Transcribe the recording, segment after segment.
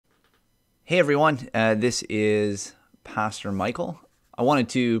Hey everyone, this is Pastor Michael. I wanted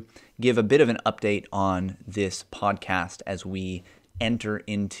to give a bit of an update on this podcast as we enter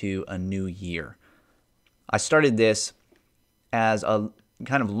into a new year. I started this as a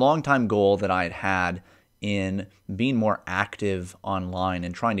kind of long-time goal that I had in being more active online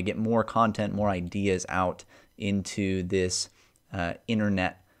and trying to get more content, more ideas out into this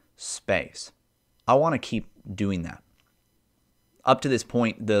internet space. I want to keep doing that. Up to this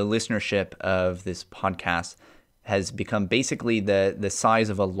point, the listenership of this podcast has become basically the size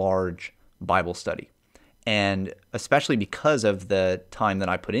of a large Bible study. And especially because of the time that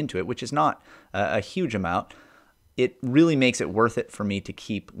I put into it, which is not a huge amount, it really makes it worth it for me to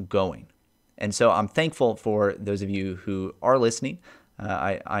keep going. And so I'm thankful for those of you who are listening.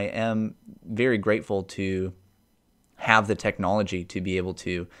 I am very grateful to have the technology to be able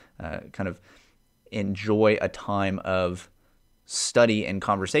to kind of enjoy a time of study and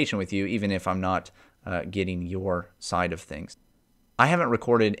conversation with you, even if I'm not getting your side of things. I haven't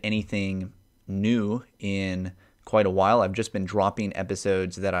recorded anything new in quite a while. I've just been dropping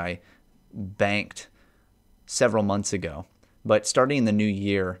episodes that I banked several months ago. But starting in the new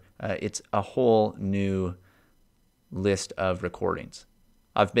year, it's a whole new list of recordings.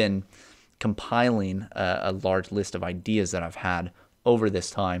 I've been compiling a large list of ideas that I've had over this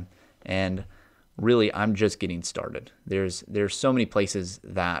time, and really, I'm just getting started. There's so many places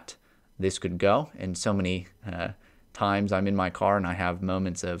that this could go, and so many times I'm in my car and I have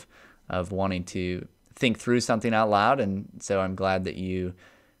moments of wanting to think through something out loud, and so I'm glad that you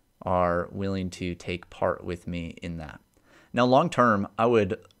are willing to take part with me in that. Now, long term, I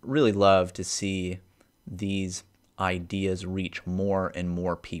would really love to see these ideas reach more and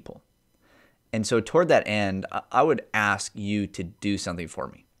more people. And so toward that end, I would ask you to do something for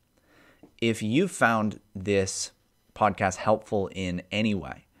me. If you found this podcast helpful in any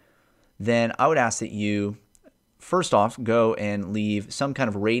way, then I would ask that you, first off, go and leave some kind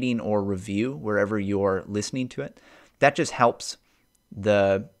of rating or review wherever you're listening to it. That just helps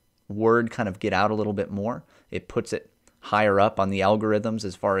the word kind of get out a little bit more. It puts it higher up on the algorithms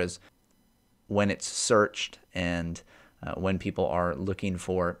as far as when it's searched and when people are looking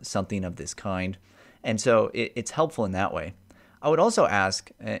for something of this kind. And so it's helpful in that way. I would also ask,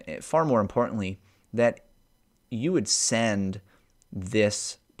 far more importantly, that you would send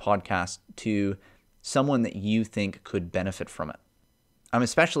this podcast to someone that you think could benefit from it. I'm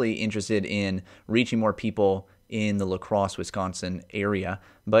especially interested in reaching more people in the La Crosse, Wisconsin area,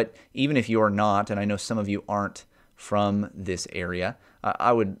 but even if you're not, and I know some of you aren't from this area,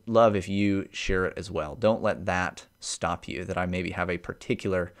 I would love if you share it as well. Don't let that stop you, that I maybe have a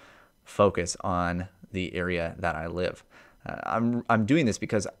particular focus on the area that I live. I'm doing this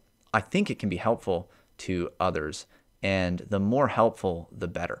because I think it can be helpful to others, and the more helpful, the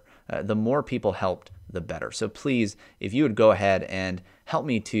better. The more people helped, the better. So please, if you would go ahead and help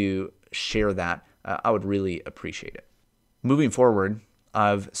me to share that, I would really appreciate it. Moving forward,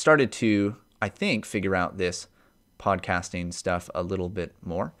 I've started to, I think, figure out this podcasting stuff a little bit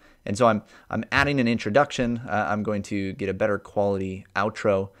more. And so I'm adding an introduction. I'm going to get a better quality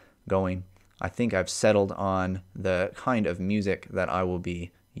outro going. I think I've settled on the kind of music that I will be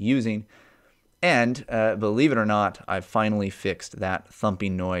using. And believe it or not, I've finally fixed that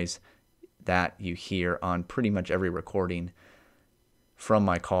thumping noise that you hear on pretty much every recording from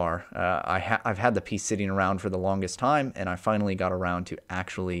my car. I've had the piece sitting around for the longest time, and I finally got around to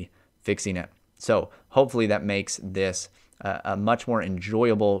actually fixing it. So hopefully that makes this a much more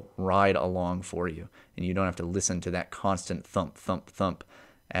enjoyable ride along for you, and you don't have to listen to that constant thump, thump, thump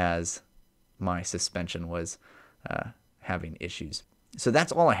as my suspension was having issues. So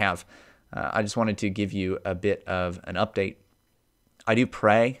that's all I have. I just wanted to give you a bit of an update. I do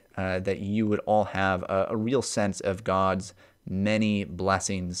pray that you would all have a real sense of God's many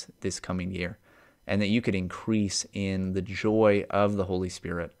blessings this coming year, and that you could increase in the joy of the Holy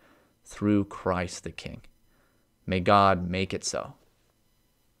Spirit through Christ the King. May God make it so.